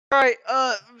Alright,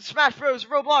 Smash Bros.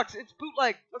 Roblox, it's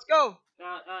bootleg. Let's go.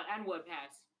 And would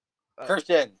pass.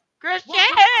 Christian. Christian!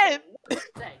 What did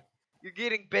you say? You're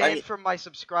getting banned from my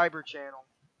subscriber channel.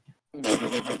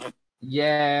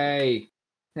 Yay!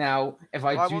 Now, if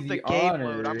I do want the game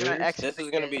honors, mode, I'm gonna exit This the is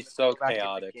gonna game be and so go back in the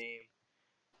chaotic. game.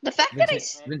 The fact that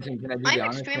Vincent, can I do the I'm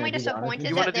honors? extremely disappointed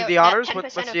You that wanna do there- the that honors? 10%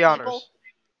 What's of the people honors?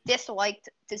 disliked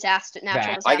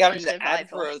natural I got disaster an ad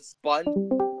for survival. a sponge.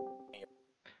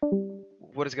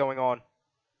 What is going on?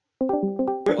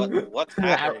 What's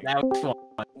happening? That was fun.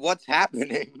 What's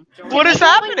happening? What is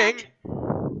happening?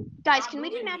 Guys, can we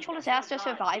do natural disaster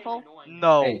survival?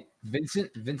 No. Hey,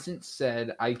 Vincent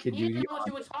said I could do You didn't the know what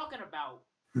you were honors. talking about.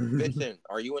 Vincent,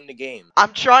 are you in the game?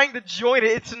 I'm trying to join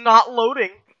it. It's not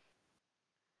loading.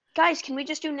 Guys, can we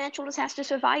just do natural disaster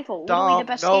survival? Dom, Literally the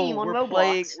best no, game on we're Roblox.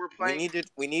 playing.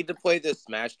 We need to play this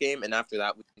Smash game, and after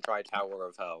that we can try Tower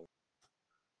of Hell.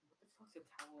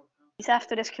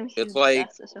 After this, can we do It's like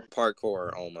disaster survival?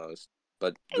 parkour almost,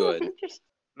 but good. Just-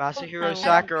 Masahiro Oh.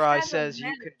 Sakurai says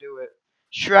you can do it.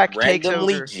 Shrek takes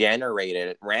Randomly over.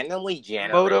 generated.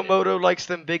 Moto likes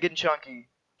them big and chunky.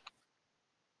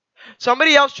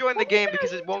 Somebody else join the game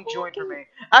because it won't join for me.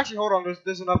 Actually, hold on.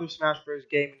 There's another Smash Bros.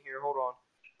 Game in here. Hold on.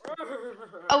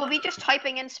 Oh, are we just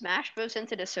typing in Smash Bros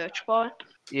into the search bar?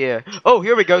 Yeah. Oh,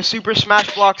 here we go. Super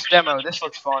Smash Blocks demo. This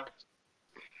looks fun.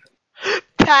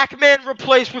 Pac-Man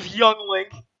replaced with Young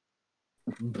Link.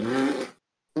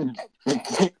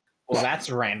 Well, that's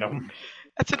random.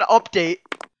 That's an update.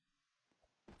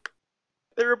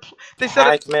 They said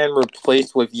it. Pac-Man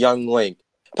replaced with Young Link.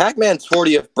 Pac-Man's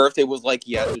 40th birthday was like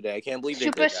yesterday. I can't believe they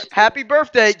did Super that. Happy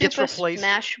birthday gets Super replaced.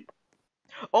 Smash.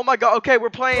 Oh my god. Okay, we're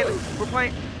playing.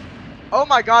 Oh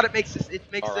my god, it makes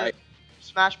Alright. the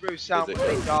Smash Bros sound Is when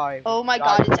it? they die. Oh my Die.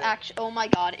 god, it's actually. Oh my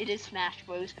god, it is Smash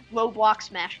Bros. Roblox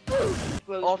Smash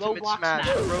Bros. Ultimate Roblox Smash.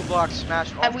 Roblox Smash.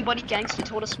 Ultimate. Everybody gangster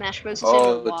told us Smash Bros. Is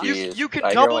Oh, in Roblox. geez. You can I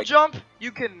hear, double like- jump.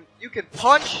 You can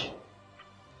punch.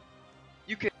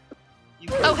 You can.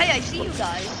 Oh hey, I see you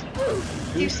guys.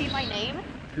 Do you see my name?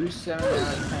 Who's 7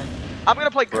 out of 10? I'm gonna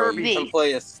play Bro, Kirby. you can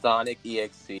play a Sonic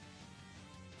EXE.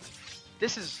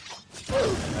 This is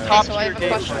Okay, top so I tier have a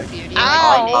question gameplay. for you. Do you Ow!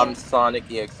 like my name? I'm Sonic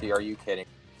EXE, are you kidding?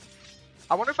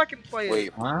 I wonder if I can play it.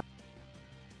 Wait, Huh?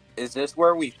 is this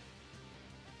where we...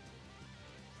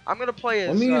 I'm gonna play as.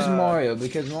 Let me use Mario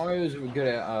because Mario's good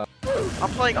at. I'm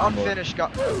playing Combo. Unfinished.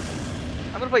 I'm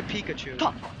gonna play Pikachu.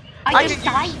 I I just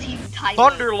can died to you,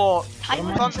 Tyler. Thunderlaw.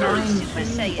 Tyler Thunder. is Super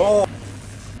Saiyan.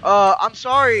 Oh, I'm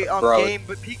sorry, Bro. game,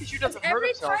 but Pikachu doesn't hurt Every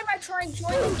himself. time I try and join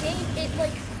the game, it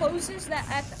like closes that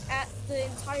at the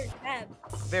entire tab.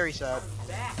 Very sad.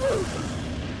 Back.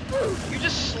 You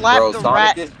just slapped bro, the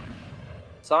Sonic rat.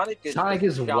 Sonic is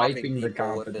chopping wiping the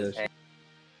people with his competition. hand.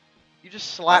 You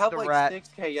just I slapped have the like rat. 6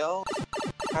 KO.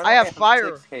 How do I have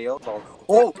fire. 6 KOs on...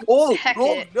 Oh, Heck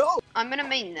oh, it. no! I'm gonna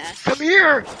main this. Come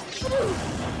here!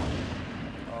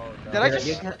 Oh, no. Did I just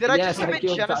Yes, I commit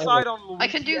killed genocide Tyler. on Luigi? I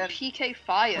can do and- PK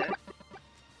Fire.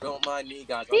 Don't mind me,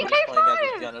 guys. PK I'm just playing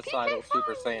as Fire! a genocidal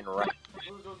Super Saiyan rat.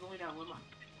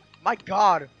 My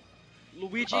God,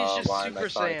 Luigi is just why am I Super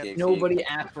Sonic Saiyan. EXE? Nobody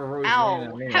asked for Rosalina.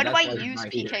 Ow! Man, How do that's I why he's use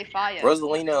not here. PK Fire?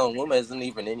 Rosalina and Luma isn't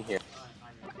even in here.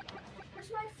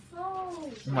 Where's my phone?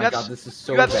 Oh my You have god, this is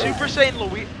so You have bad. Super Saiyan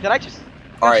Luigi. Did I just?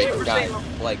 Alright, Super guys,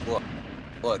 Saiyan- like,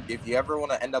 look, if you ever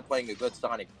want to end up playing a good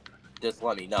Sonic, just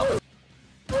let me know.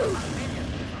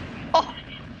 Oh,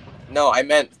 No, I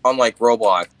meant on, like,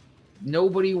 Roblox.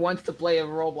 Nobody wants to play a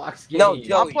Roblox game. No,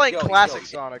 Joey, I'm playing Joey, classic Joey.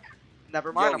 Sonic.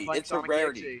 Never mind, I'm Joey, playing it's a Sonic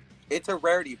rarity. EXE. It's a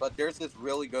rarity, but there's this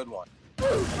really good one.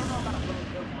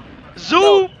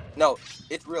 Zoom! No,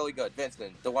 it's really good.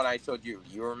 Vincent, the one I showed you,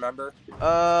 you remember?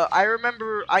 I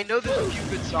remember. I know there's a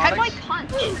few good how do I Sonics.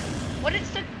 punch? What is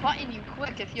the button you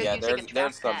click if you're Yeah, using a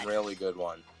there's some trackpad? really good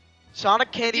ones.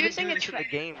 Sonic can't even Using do a this in the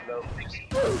game, though.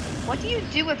 What do you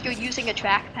do if you're using a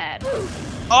trackpad?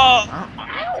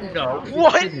 I don't know.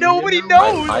 What? Nobody You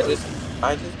knows!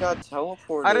 I just got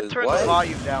teleported. I didn't turn what? the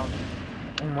volume down.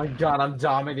 Oh my god, I'm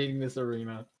dominating this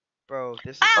arena. Bro,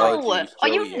 this is Ow! Oh, geez, Are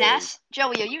you Joey Ness?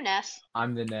 Joey, are you Ness?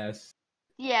 I'm the Ness.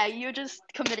 Yeah, you're just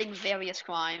committing various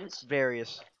crimes.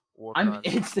 various war I'm crimes.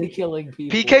 insta killing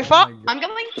people. PK Oh Fo- my God. I'm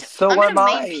going. So I'm am gonna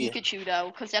main I. Pikachu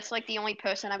though, because that's like the only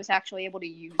person I was actually able to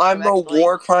use. I'm a correctly.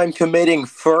 war crime committing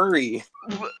furry.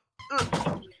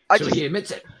 I So just. he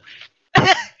admits it.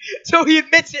 So he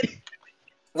admits it.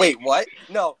 Wait, what?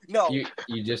 No, no,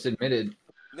 You just admitted.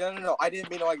 no, I didn't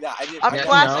mean it like that. I didn't. I'm Yeah,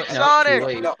 classic no, Sonic. too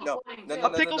late. No,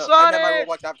 I'm Pickle I meant my Sonic.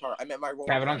 Roblox avatar. I meant my Roblox.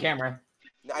 Have it on camera.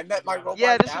 I meant my Roblox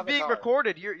Yeah, this avatar. is being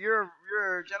recorded. You're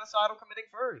a genocidal committing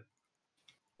furry.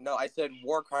 No, I said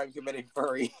war crime committing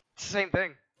furry. It's the same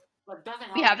thing. But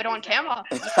doesn't We help have it on is that- camera.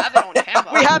 We have it on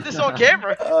camera. We have this on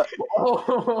camera.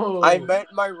 Oh. I meant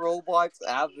my Roblox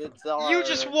avatar. You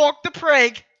just walked the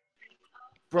prank.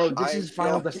 Bro, this I is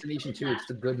Final don't- Destination 2. It's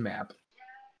the good map.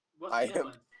 What's I the am-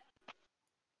 difference?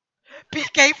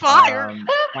 PK fire.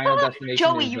 Final Destination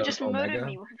Joey, is you just Omega, murdered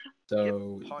me.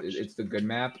 so Get punched. it's the good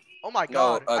map. Oh my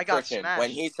No, god, I got Christian, smashed. when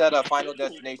he said Final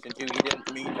Destination 2, he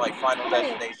didn't mean like Final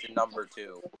Destination number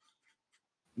 2.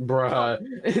 Bruh,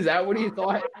 is that what he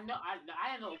thought? I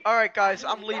know. Alright guys,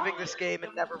 I'm leaving this game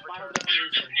and never Final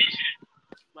returning. Destination,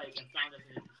 like in Final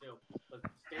Destination 2, but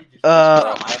stages.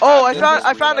 Oh, This is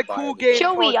I found a Arena cool by- game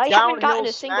Joey, called I haven't gotten Downhill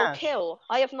a single Smash. kill.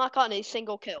 I have not gotten a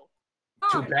single kill.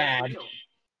 Too bad.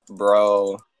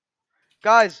 Bro.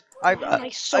 Guys, I'm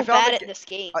like so I found bad a at this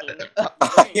game.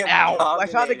 Ow! I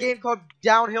found a game called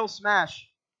Downhill Smash.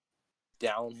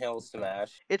 Downhill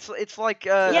Smash. It's like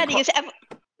Yeah, because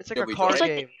it's like Did a we car do it?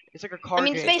 game. It's like a car I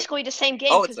mean, it's game. basically the same game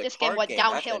Oh, because it's a this game card went game.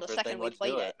 That's downhill the second interesting. we Let's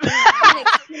played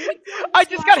do it. I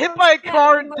just got hit by a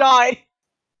car and died.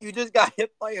 You just got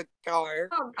hit by a car.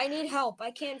 I need help.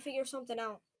 I can't figure something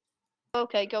out.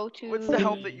 Okay, go to. What's the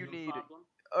help that you need?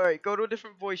 All right, go to a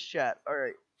different voice chat. All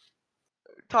right,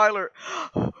 Tyler.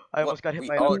 I almost got hit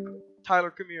by another. Tyler,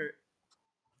 come here.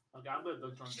 Okay, I'm gonna go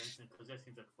join Vincent because that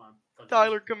seems like fun.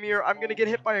 Tyler, come here. I'm gonna get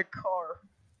hit by a car.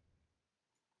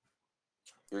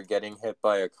 You're getting hit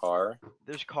by a car?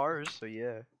 There's cars, so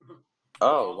yeah.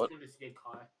 Oh, what?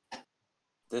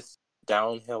 This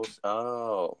downhill.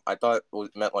 Oh, I thought it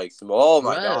meant like. Oh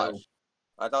my Whoa. gosh.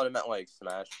 I thought it meant like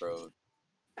Smash Bros.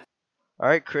 All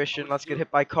right, Christian, let's get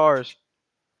hit by cars.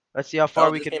 Let's see how far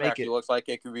Oh, we this can game make actually it. looks like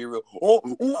it could be real. Oh,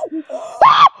 oh,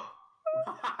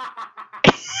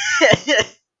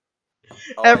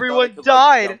 Everyone I thought it could, like,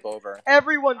 died. jump over.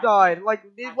 Everyone died. Like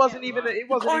it wasn't even. It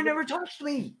Car wasn't. Even, never touched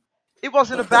me. it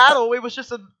wasn't a battle. It was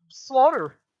just a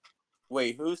slaughter.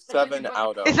 Wait, who's 7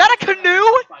 out of? Is that a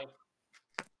canoe?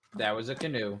 That was a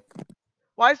canoe.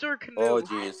 Why is there a canoe? Oh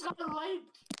jeez.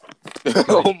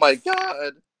 Oh my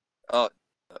god. Oh,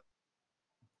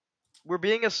 We're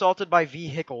being assaulted by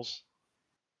vehicles.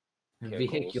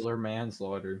 Vehicular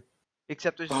manslaughter.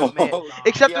 Except there's no men. Oh,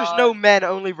 Except there's no God. men.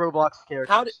 Only Roblox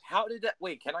characters. How did that?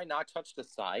 Wait, can I not touch the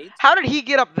sides? How did he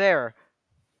get up there?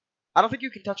 I don't think you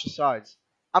can touch the sides.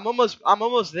 I'm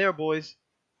almost there, boys.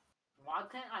 Why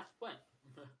can't I sprint?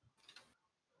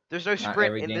 There's no Not sprint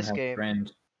every in game this has game.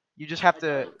 friend. You just have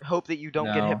to hope that you don't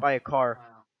get No. hit by a car.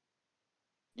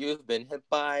 You've been hit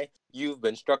by. You've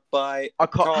been struck by A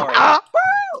car. car. Ah!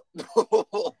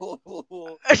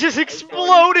 Why It just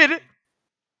exploded.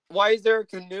 is there a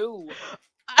canoe?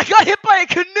 I got hit by a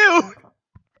canoe.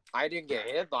 I didn't get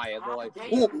hit by it, but like,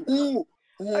 How ooh.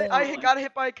 I got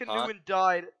hit by a canoe Huh? and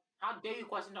died. How dare you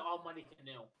question the almighty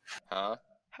canoe? Huh?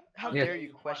 How Yeah. dare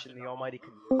you question the almighty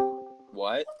canoe?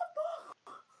 What?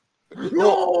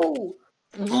 No!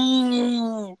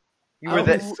 Ooh. You I were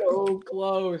the. was so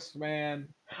close, man.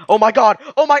 Oh my god.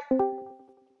 Oh my.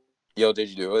 Yo, did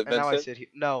you do it, And now I Vincent? sit here.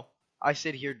 No, I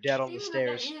sit here dead on the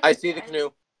stairs. I see the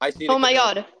canoe. I see the Oh my canoe.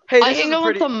 god. Hey, I this is can a go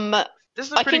pretty. into. This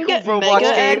is a I pretty can cool get Roblox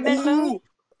mega game. admin now.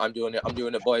 I'm doing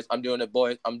it, boys. I'm doing it,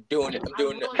 boys. I'm doing it.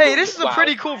 Hey, this is a Wow.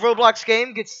 pretty cool Roblox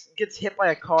game. Gets hit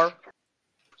by a car.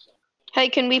 Hey,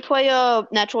 can we play a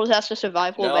natural disaster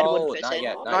survival No, Redwood not Visit?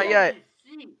 yet. Not yet.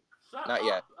 Shut Not up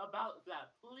yet. About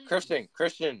that, please.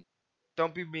 Christian.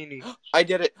 Don't be meanie. I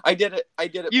did it.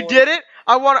 You boys. did it.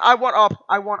 I want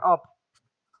up.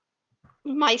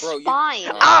 My Bro, you-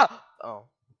 spine. Ah. Oh.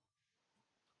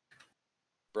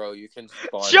 Bro, you can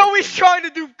spawn. Joey's it trying to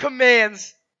do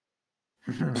commands.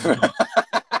 I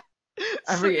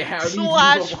forget how do you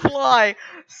Slash do the- fly.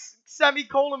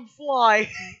 Semicolon fly.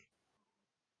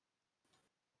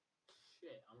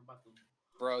 Shit, I'm about to.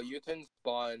 Bro, you can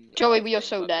spawn. Joey, we are things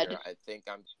so up dead. here. I think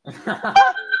I'm.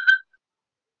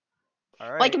 All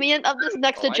right. Like me and I'm just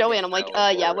next Oh, to I Joey, can and I'm like,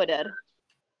 teleport. yeah, we're dead.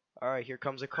 All right. Here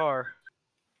comes a car.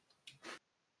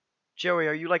 Joey,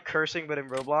 are you like cursing but in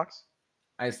Roblox?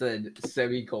 I said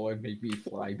semicolon make me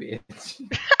fly, bitch.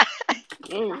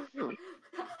 Mm.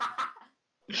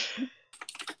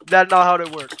 That's not how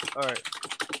it works. All right.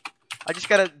 I just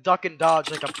gotta duck and dodge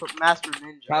like a master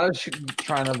ninja. Tyler's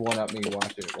trying to one up me.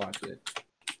 Watch it.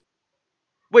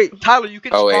 Wait, Tyler, you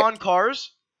can Oh, wait. spawn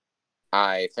cars?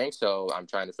 I think so. I'm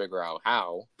trying to figure out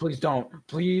how. Please don't.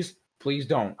 Please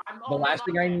don't. I'm The almost last up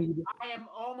thing I there. need. I am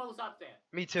almost up there.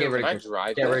 Me too. Get rid Can I of Christian.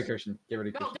 drive Get rid of this? Christian. Get rid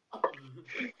of No, Christian. no.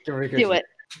 Get rid of Christian. Do it.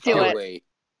 Do Oh, it. wait.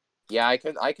 Yeah, I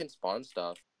can spawn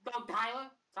stuff. No, Tyler.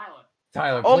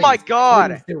 Tyler. Oh my please, God.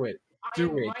 please do it. I Do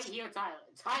am it. right here,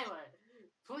 Tyler.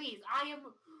 Please, I am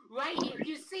right here.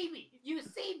 You see me.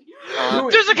 Uh,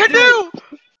 There's a canoe!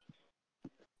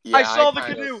 Yeah, I saw the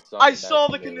kinda canoe. summoned I that saw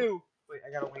the canoe. Wait,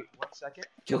 I gotta wait 1 second.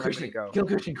 Kill I'm gonna Christian. go. Kill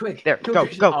Christian, quick. There, Kill go,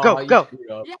 Christian. go, go, Aw, you go.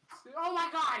 screwed up. Yes! Oh my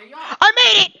god! Yo! I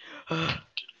made it.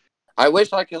 I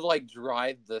wish I could like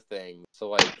drive the thing. So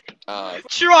like,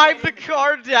 Drive the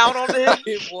car down on him.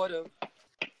 it would have.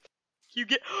 You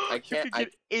get. I You can't- could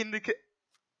get in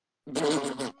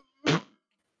the.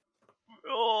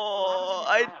 Oh,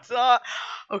 I thought.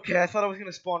 Okay, I thought I was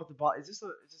gonna spawn at the bottom. Is this a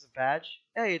badge?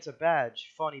 Hey, it's a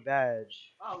badge. Funny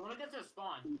badge. Oh, when it gets to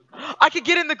spawn. I could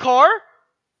get in the car.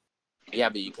 Yeah,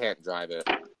 but you can't drive it.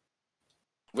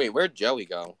 Wait, where'd Joey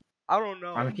go? I don't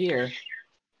know. I'm here.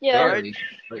 Yeah. Barely.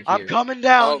 Right I'm here. coming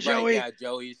down, Oh, right, Joey. yeah,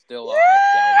 Joey's still down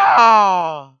there.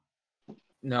 Ah!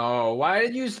 No, why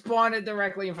did you spawn it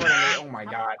directly in front of me? Oh my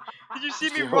god. Did you see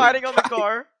me Joey riding on the died.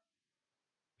 car?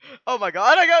 Oh my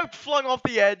god! I got flung off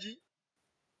the edge.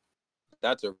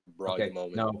 That's a broggy Okay,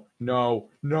 moment. no.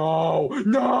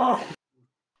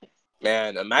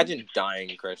 Man, imagine dying,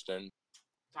 Christian.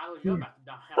 Tyler, you're about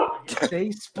to die.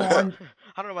 They spawned.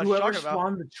 I don't know what you're Whoever talking about.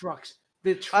 spawned the trucks.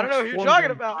 The trucks I don't know what you're formed talking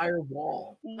an about. entire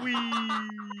wall. Wee.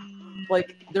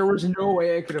 Like there was no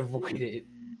way I could avoid it.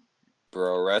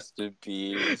 Bro, rest in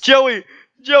peace. Joey.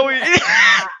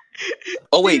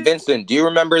 Oh wait, Vincent, do you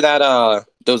remember that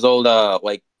those old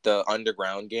like the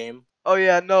underground game? Oh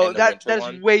yeah, no, And the that winter is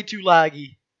one? way too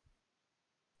laggy.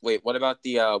 Wait, what about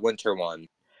the winter one?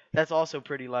 That's also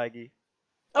pretty laggy.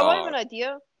 Oh, I have an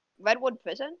idea. Redwood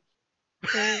Prison.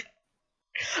 I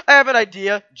have an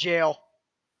idea. Jail.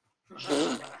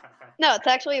 No, it's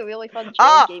actually a really fun jail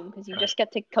Ah! game because you just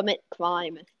get to commit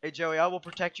crime. Hey Joey, I will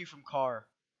protect you from car.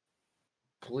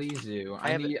 Please do.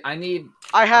 I I need.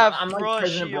 I have I'm like brush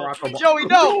President shield. Barack Obama. Joey,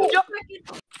 no!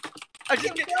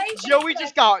 Joey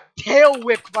just got tail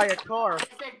whipped by a car. I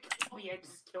think Joey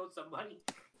just killed somebody.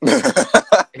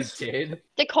 It did.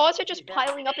 The cars are just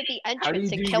piling up at the do you entrance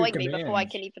do and your killing me before I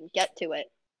commands? can even get to it.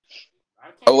 I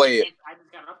can't Oh, wait. I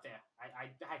just got up there. I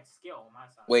had skill on my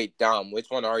side. Wait, Dom, which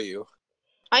one are you?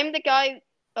 I'm the guy.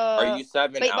 Are you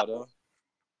 7 wait, out of?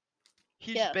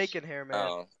 He's Yes. bacon hair, man.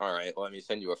 Oh, alright, let me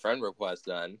send you a friend request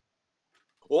then.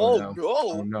 Oh, Oh, no. no!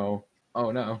 Oh no.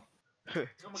 Oh no.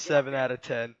 7 out of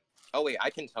 10. Oh wait, I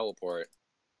can teleport.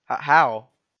 How?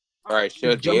 Or I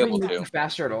should be Jumping able makes to. you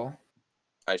faster at all.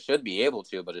 I should be able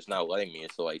to, but it's not letting me,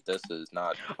 so like this is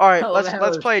not. Alright, Hell, let's that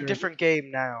let's was play a true. different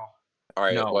game now.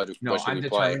 Alright, No, what no, should I'm we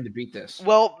play? determined to beat this.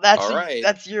 Well, that's Alright.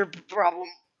 that's your problem.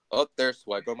 Oh, there's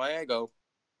Swigo my ego.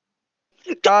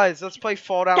 Guys, let's play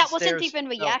Fall Downstairs. That wasn't even No,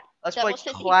 react. let's that play wasn't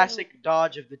even- classic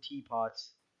dodge of the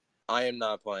teapots. I am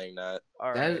not playing that.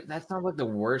 Alright, That sounds like the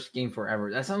worst game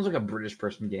forever. That sounds like a British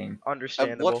person game.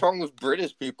 understandable. What's wrong with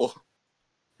British people?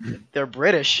 They're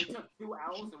British. We took 2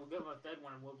 hours and we'll give a third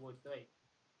one in World War III.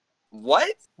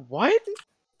 What? What?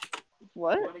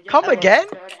 What? We're gonna give Come a again?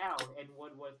 third L in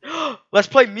World War III. Let's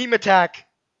play meme attack.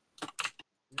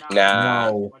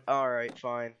 Nah. No. Alright,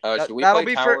 fine. Should we that'll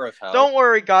play be Tower for. of Hell? Don't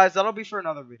worry, guys. That'll be for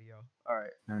another video.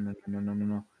 Alright.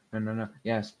 No.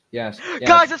 Yes.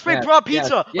 Guys, let's play Bra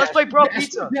Pizza. Let's play Bra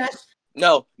Pizza. Yes.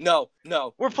 No.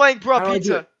 We're playing Bra How do I do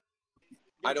Pizza. it?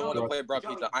 I don't want to play Bra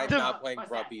Pizza. I'm The- not playing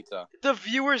Bra Pizza. The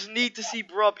viewers need to see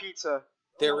Bra Pizza.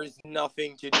 There is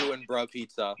nothing to do in Bra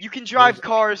Pizza. You can drive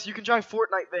cars. You can drive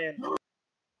Fortnite van.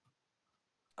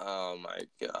 Oh my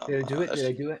god. Did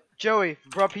I do it? Joey,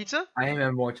 Bra Pizza. I am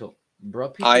immortal. Bro,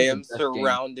 Pizza I is the am best game.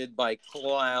 surrounded by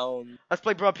clowns. Let's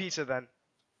play Bra Pizza then.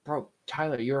 Bro,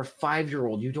 Tyler, you're a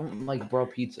 5-year-old. You don't like bro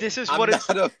pizza. This is I'm what it's.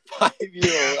 not a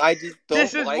 5-year-old. I just don't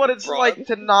This is like what it's bra- like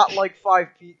to not like Bra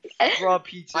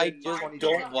Pizza. I in just 2020.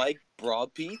 don't like Bra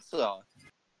Pizza.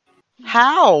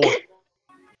 How?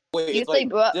 Wait, You it's say like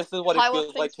bra- this is what it Tyler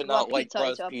feels like thinks to bra not like pizza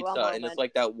Bra's is a bra Pizza, and it's moment.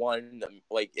 like that one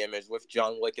like image with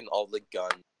John Wick and all the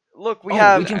guns. Look, we We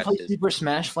have can play Ashes. Super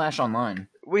Smash Flash online.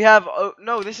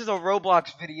 no. This is a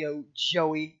Roblox video,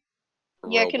 Joey.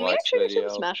 Yeah, can we Roblox actually do video.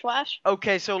 some Smash Flash?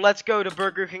 Okay, so let's go to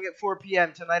Burger King at 4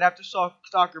 p.m. tonight after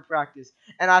soccer practice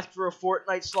and ask for a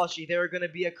Fortnite slushie. There are gonna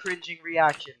be a cringing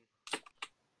reaction.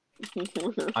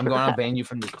 I'm going to ban you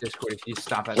from this Discord if you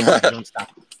stop at that. Don't stop.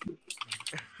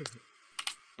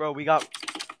 Bro, we got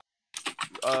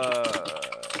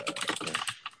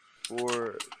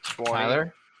 420.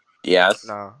 Tyler, Yes.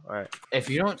 No, alright. if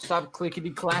you don't stop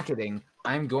clickety-clacketing,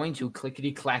 I'm going to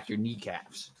clickety-clack your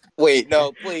kneecaps. Wait,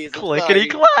 no, please. it's Clickety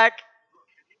not clack.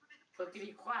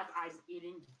 Clickety clack, I'm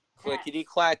eating. you. Clickety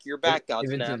clack, you're back, Hey,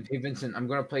 Godsnap. Vincent, I'm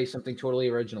going to play something totally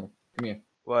original. Come here.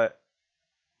 What?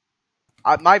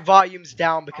 My volume's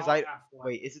down because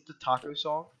wait, is it the taco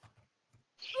song?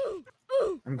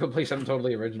 I'm going to play something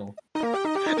totally original.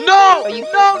 No! Are you-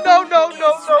 No! No! No! No!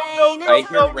 No! No! No! I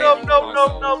hear No! No! raining No! No!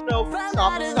 tacos. No! No!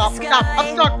 Stop! Stop! Stop!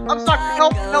 I'm stuck! I'm stuck!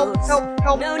 Help! Help! Help!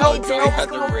 Help! Help! Joey Help! has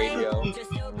a Help! radio.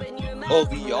 Oh,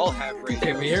 we all have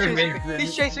Come radio. here,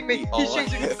 He's chasing me! We He's all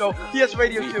chasing me! have- No! He has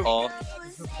radio We too! all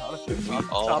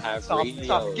Stop! have Stop! radios.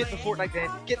 Stop! Get in the Fortnite van!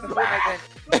 Get in the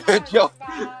Fortnite van! Joe,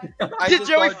 I Did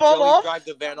just Joey saw fall Joey off? drive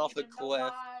the van off the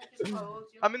cliff.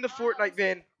 I'm in the Fortnite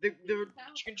van. The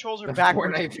controls are The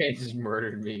backwards. Fortnite fan just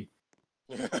murdered me.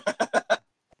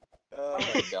 Oh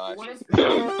my gosh.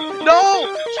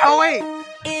 No! Joey!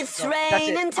 It's No, that's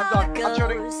it. raining I'm done. I'm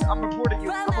turning. I'm reporting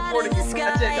you. I'm reporting you.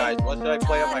 That's it. Guys, what should I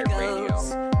play on my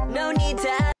radio? No need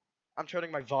to I'm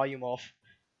turning my volume off.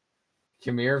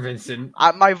 Come here, Vincent.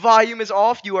 My volume is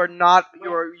off. You are not.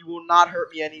 You will not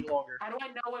hurt me any longer. How do I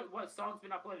know what song's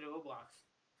been uploaded to Roblox?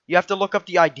 You have to look up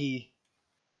the ID.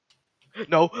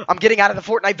 No, I'm getting out of the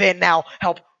Fortnite van now.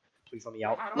 Help! Please let me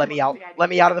out. Let me out. Let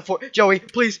me out of the Fort. Joey,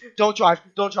 please don't drive.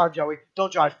 Don't drive, Joey.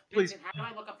 Don't drive, please. Vincent, how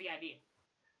do I look up the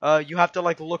ID? You have to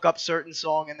like look up certain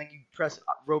song and then you press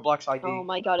Roblox ID. Oh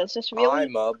my god, is this really?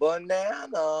 I'm a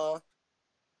banana.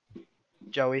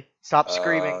 Joey, stop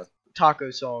screaming.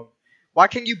 Taco song. Why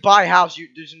can't you buy a house?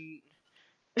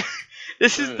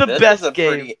 This is the best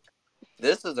game.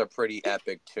 This is a pretty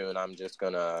epic tune. I'm just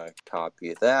gonna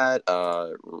copy that.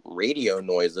 Radio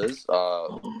noises.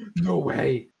 No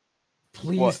way.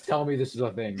 Please What? tell me this is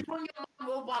a thing. Put your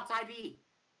Roblox ID.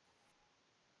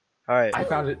 All right. I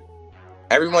found it.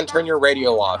 Everyone, turn your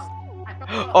radio off.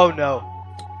 Oh no.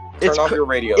 Turn off your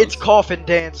radio. It's coffin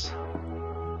dance.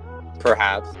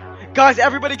 Perhaps. Guys,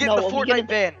 everybody get in No, the are we gonna- Fortnite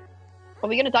van. Are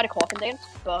we gonna die to coffin dance?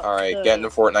 But All right, get in the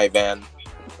Fortnite van.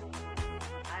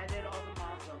 I did all the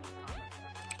mods on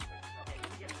okay,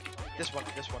 let me get it. This one.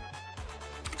 This one.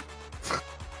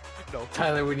 No.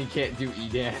 Tyler, when you can't do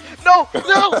E-Dan. No!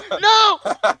 No! No!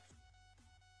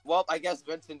 Well, I guess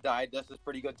Vincent died. This is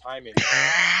pretty good timing.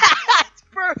 It's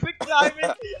perfect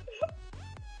timing.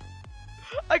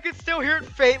 I could still hear it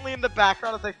faintly in the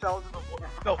background as I fell into the water.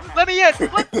 No, let me in! I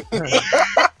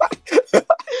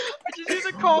just hear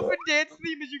the coffin dance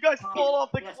theme as you guys fall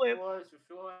off the Yes, cliff. boys, for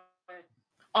sure.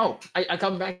 Oh, I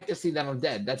come back to see that I'm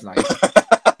dead. That's nice.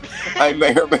 I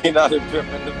may or may not have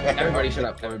driven the van. Everybody shut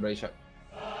up. Everybody shut up.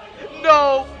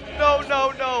 No! No,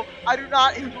 no, no! I do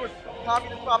not endorse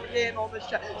communist propaganda on this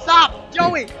chat. Stop!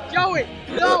 Joey! Joey!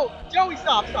 No! Joey,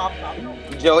 stop, stop, stop. No.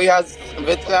 Vincent has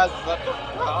such a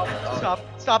problem. Stop.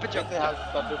 Stop it, Joey. Vincent has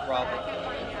such a problem.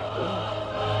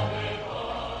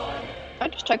 I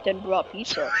just typed in raw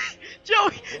pizza.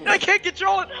 Joey! I can't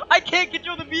control it! I can't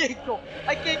control the vehicle!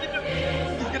 I can't control.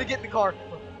 He's gonna get in the car.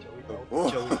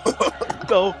 Joey, no.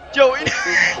 No, Joey.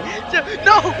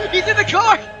 No! He's in the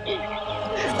car!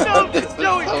 No, This is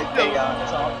Joey! so No, chaotic.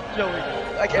 stop, Joey.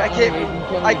 I can't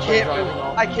move. I can't move.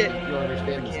 I can't. You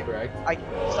understand this, correct?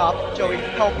 Stop, Joey.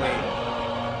 Help me.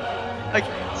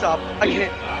 Stop. I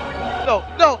can't. No,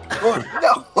 no!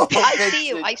 No! I see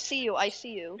you. I see you. I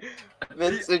see you.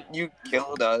 Vincent, you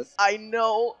killed us. I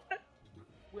know.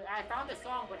 Wait, I found the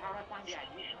song, but how do I find the ID?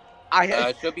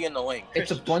 It should be in the link.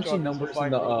 It's a bunch of numbers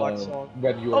in the Roblox song.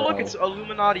 web URL. Oh look, it's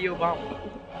Illuminati Obama.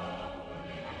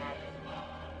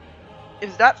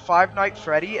 Is that Five Nights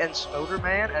Freddy and Smoder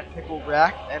Man and Pickle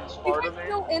Rack and If Sparta I Man?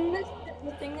 still in this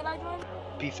the thing that I joined?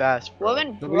 Be fast, bro. We're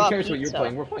in Nobody raw cares what you're pizza.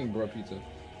 playing. We're playing Bro Pizza.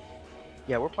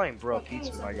 Yeah, we're playing Bro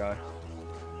Pizza, my guy.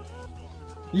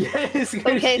 Yes.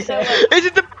 Okay, so Is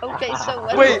it the? okay, so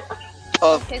let's, Wait.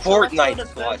 okay, so let's Fortnite go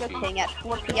to Burger plushie. King at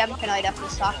 4 p.m. tonight after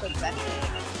soccer adventure.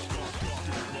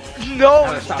 No!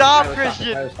 Tyler, Stop, Tyler,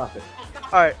 Christian. Tyler, stop it.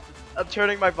 All right, I'm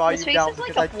turning my This volume face down is like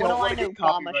because a I don't want to borderline get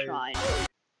Obama copyrighted. shrine.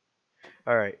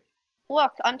 All right,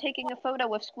 Look, I'm taking a photo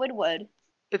with Squidward.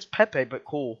 it's Pepe, but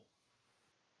cool.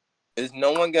 Is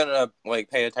no one gonna like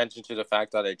pay attention to the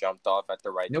fact that I jumped off at the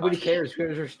right Nobody time? cares. Who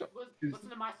cares your stuff? Listen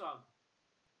to my song.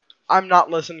 I'm not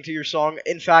listening to your song.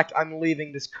 In fact, I'm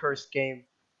leaving this cursed game.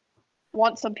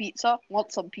 Want some pizza?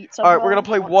 Want some pizza? All right, bro? we're gonna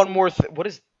play Want one some- more. What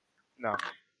is? No.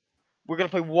 We're gonna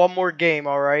play one more game.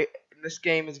 All right. And this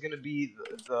game is gonna be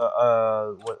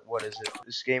what is it?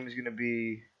 This game is gonna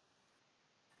be.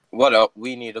 What up?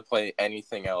 We need to play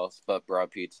anything else but Bro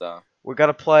Pizza. We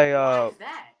gotta play. What is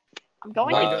that? I'm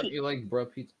going Why to don't keep. you like Bro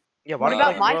Pizza? Yeah. Why What do you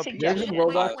about like my Bro suggestion? Pizza? There's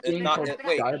a Roblox It's game not- called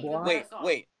wait,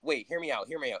 Skyblock. Wait, hear me out.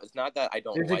 It's not that I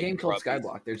don't There's like a game called Bro Pizza.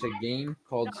 Skyblock. There's a game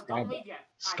called No, don't Skyblock. leave yet.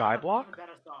 Skyblock? I have a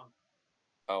better song.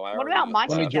 Oh, I What already about my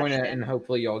Let me left. join it suggestion? and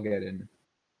hopefully y'all get in.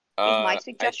 my I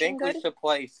suggestion think good? we should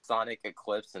play Sonic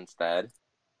Eclipse instead.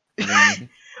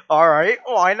 All right.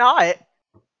 Why not?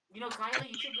 You know, Tyler,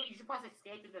 you should press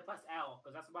escape and then press L,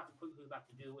 because that's about to what you're about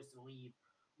to do is to leave.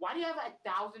 Why do you have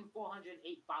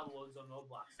 1,408 followers on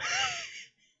Roblox?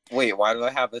 Wait, why do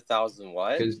I have 1,000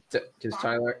 what?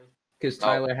 Because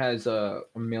Tyler has a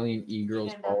million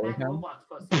e-girls following him.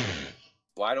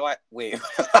 Why do I wait?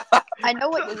 I know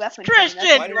what you're referencing.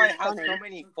 Christian! Why do I have so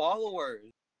many followers?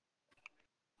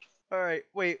 Alright,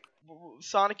 wait.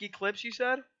 Sonic Eclipse, you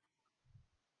said?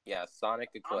 Yeah, Sonic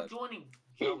I'm Eclipse. joining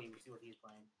Joey to see what he's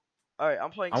playing. Alright,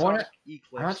 I'm playing I'm Sonic not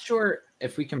Eclipse. sure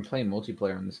if we can play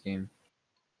multiplayer in this game.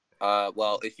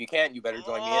 Well, if you can't, you better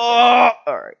join me in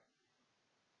Alright.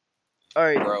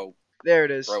 Alright, bro. there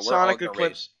it is. Bro, we're Sonic all gonna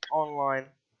Eclipse Online.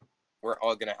 We're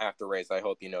all gonna have to race. I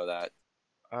hope you know that.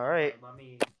 Alright. Let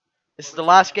me. This is the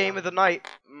last game of the night,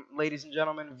 ladies and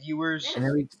gentlemen, viewers And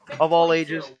then we of all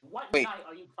ages. What Wait. night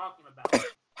are you talking about?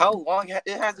 How long? It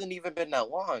hasn't even been that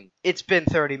long. It's been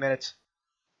 30 minutes.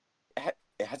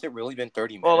 Has it really been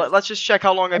 30 minutes? Well, let's just check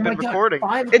how long I've Oh been my God, recording.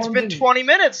 500 It's been 20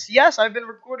 minutes. Yes, I've been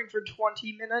recording for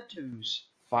 20 minutes.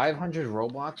 500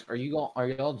 Roblox? Are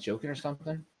y'all joking or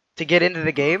something? To get into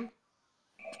the game?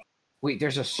 Wait,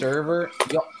 there's a server.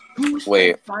 Yo, who spent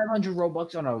Wait. 500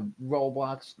 Robux on a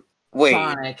Roblox Wait,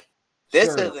 Sonic? this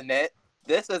server? isn't it.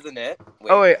 This isn't it.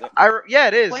 Oh wait, is it? yeah,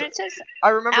 it is. When it says I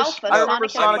remember. Alpha I remember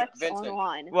Sonic Sonic. Eclipse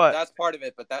Online. What? That's part of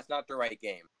it, but that's not the right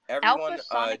game. Everyone,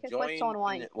 Sonic Eclipse join.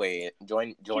 Online. Wait,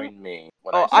 join me.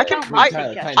 When Oh, I I say can. it. I-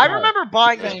 Tyler, I remember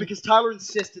buying this Tyler. because Tyler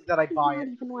insisted that I buy Not it.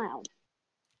 even loud.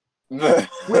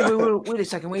 Wait a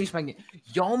second.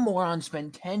 Y'all morons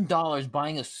spent $10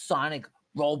 buying a Sonic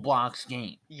Roblox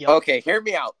game. Yup. Okay, hear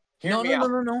me out. Hear me No. out.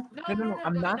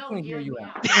 I'm not going to hear you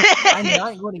out. I'm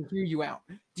not going to hear you out.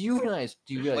 Do you realize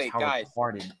Wait, how guys.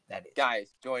 retarded that is?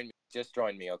 Guys, join me. Just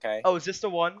join me, okay? Oh, is this the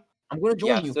one? I'm going to join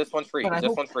Yes, you. this one's free. But I This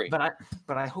hope- one's free. But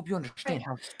I hope you understand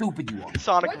how stupid you are.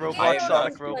 Sonic What Roblox. game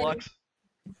Sonic are you Roblox.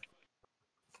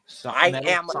 I Metal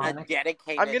am a Sonic?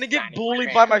 dedicated. I'm gonna get Sonic bullied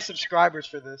fan. by my subscribers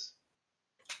for this.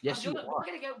 Yes, you are.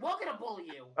 We're gonna bully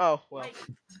you. Oh well. Like,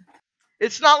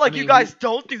 It's not like you mean, guys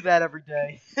don't do that every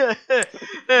day.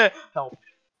 Help.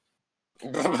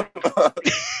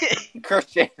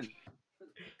 Christian.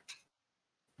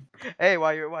 Hey,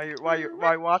 while you're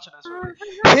watching us,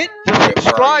 hit the Where are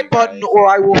subscribe you button, guys? or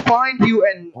I will find you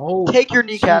and Oh, take your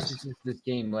kneecaps. Jesus, is this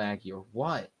game laggy or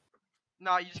what?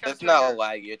 No, you just gotta. It's turn not your-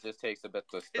 laggy. It just takes a bit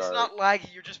to start. It's not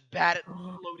laggy. You're just bad at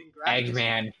loading graphics.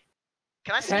 Eggman.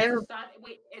 Can I skip 10,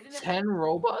 wait, isn't it? 10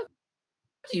 Robux? What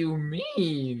do you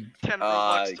mean? 10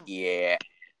 Robux to Yeah.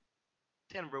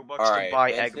 10 Robux Alright, to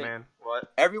buy Vincent. Eggman?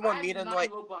 What? Everyone I meet have in 9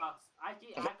 like. Robux. I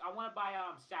want to buy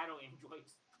Shadow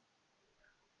Androids.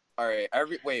 Alright,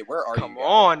 wait, where are Come you? guys?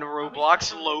 on,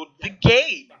 Roblox, load the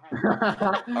game.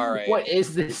 Alright. What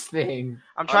is this thing?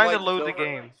 I'm trying like to load the silver.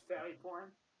 game. Fairy porn.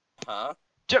 Huh?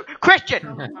 Christian.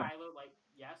 Tyler, like,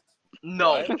 yes.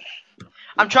 No. What?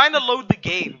 I'm trying to load the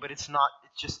game, but it's not.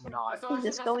 It's just not. So Is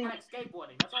this that's going- Sonic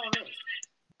skateboarding. That's all it is.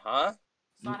 Huh?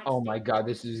 Sonic Oh my god, skateboarding.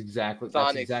 this is exactly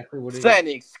Sonic- what it is.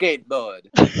 Sonic skateboard.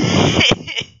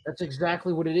 That's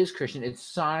exactly what it is, Christian. It's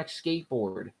Sonic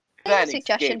Skateboard. I have a Sonic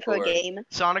suggestion for a skateboard. game.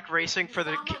 Sonic Racing for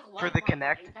the You sound like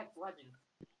Kinect. from Apex Legends.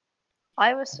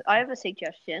 I have a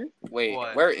suggestion. Wait,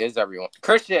 What? where is everyone?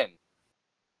 Christian!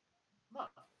 Look,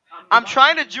 I'm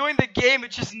trying to join the game.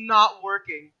 It's just not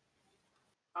working.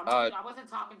 I wasn't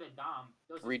talking to Dom.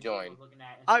 Those are rejoin. people I was looking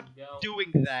at and I'm said, "Yo, doing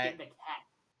skin that. the cat."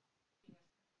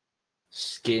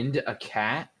 Skinned a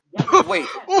cat? Yeah, Wait.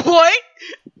 What? What?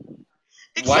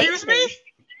 Excuse me?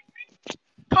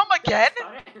 Come again?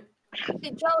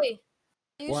 Hey, Joey,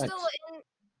 are you What? still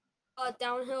in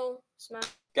downhill smash?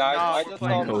 Guys, No, I we're just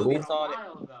playing saw Code. movie A Sonic.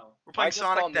 while ago. We're I playing just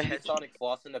saw Sonic the movie Hedgehog. Sonic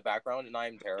floss in the background, and I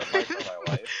am terrified for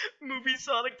my life. Movie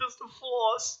Sonic does the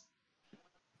floss.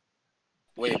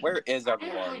 Wait, where is I didn't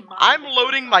everyone? really mind I'm the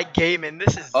loading first my time. game, and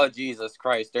this is. Oh Jesus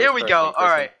Christ! There's Here we go. Christian, All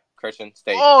right. Christian,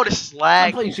 stay. Oh, this is I'm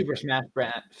lag. playing Super Smash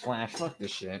Flash. Fuck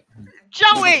this shit.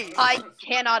 Joey! I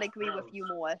cannot agree with you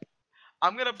more.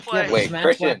 I'm gonna Yeah, play. but Wait, Smash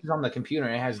Christian. Flash is on the computer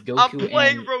and it has Goku I'm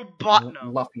playing and Robot. No.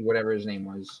 Luffy, whatever his name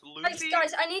was. Guys, Luffy?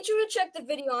 guys, I need you to check the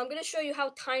video. I'm gonna show you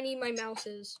how tiny my mouse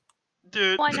is.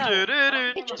 Why not?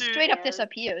 It just straight up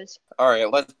disappears. All right,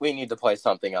 we need to play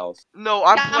something else. No,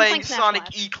 I'm Yeah, I'm playing playing Smash Sonic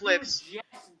Flash. Eclipse. You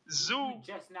Zoom.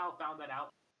 just now found that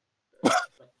out.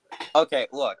 Okay,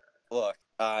 look.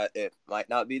 It might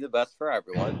not be the best for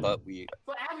everyone, but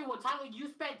For everyone, Tyler, you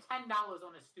spent $10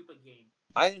 on a stupid game.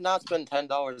 I did not spend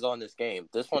 $10 on this game.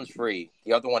 This one's free.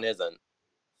 The other one isn't.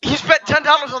 You spent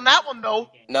 $10 on that one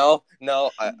though. No,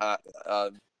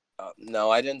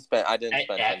 I didn't spend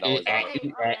 $10 on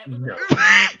it. No.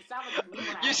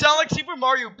 You sound like Super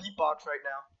Mario Beatbox right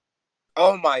now.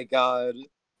 Oh my god.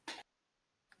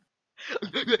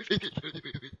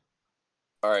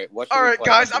 All right, what? Alright, should we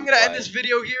play? guys, What I'm should gonna we end play? this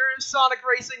video here. Sonic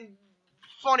Racing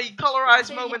funny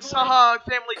colorized moments. Haha,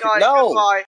 Family Guy. No. Goodbye.